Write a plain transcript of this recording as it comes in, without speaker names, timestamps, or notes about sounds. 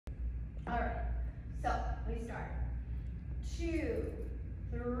we start. 2,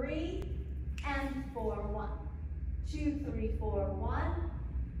 3, and 4, 1. 2, 3, 4, 1,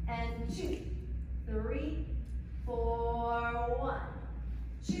 and 2, 3, 4, 1.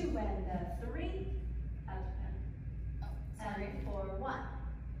 2 and the 3, up and 4, 1.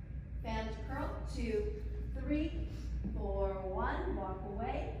 Fan to curl, 2, 3, 4, 1, walk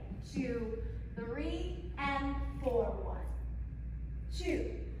away, 2, 3, and 4, 1.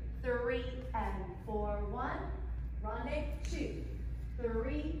 2, 3, and 4, 1. Ronde, 2,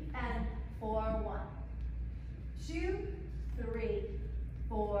 3, and 4, 1. 2, 3,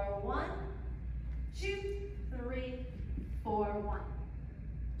 4, 1. 2, 3, 4, 1.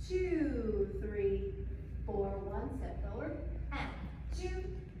 2, 3, 4, 1. Step forward. And 2,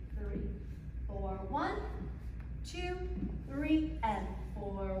 3, 4, 1. 2, 3, and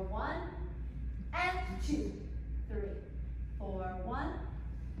 4, 1. And 2, 3, 4, 1.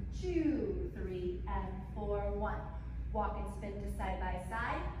 2, 3, and 4, 1. Walk and spin to side by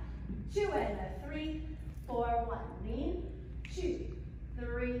side. 2 and a 3, 4, 1. Lean. 2,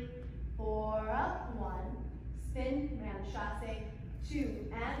 3, 4, up, 1. Spin, round chasse.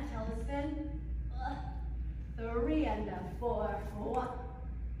 2 and telespin. 3 and a 4, 1.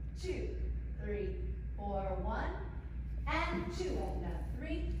 2, 3, 4, 1. And 2 and a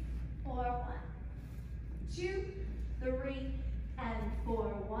 3, 4, 1. 2, 3, and 4,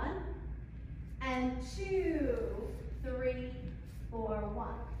 1. And 2, 3, 4, 1.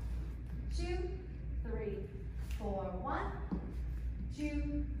 2, 3, 4, 1.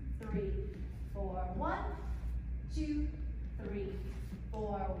 2, 3, 4, 1. 2, 3,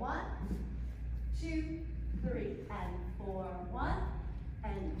 4, 1. 2, 3, and 4, 1.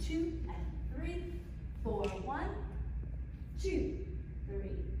 And 2 and 3, 4, 1. 2, 3,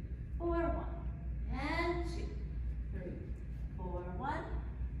 4, 1. And 2, 3, 4, 1.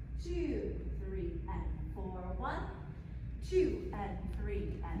 2, 3, and 4, 1. 2 and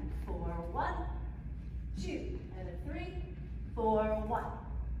 3 and 4, 1. 2 and a 3, 4, 1.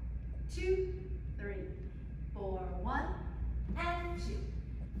 2, 3, 4, 1. And 2.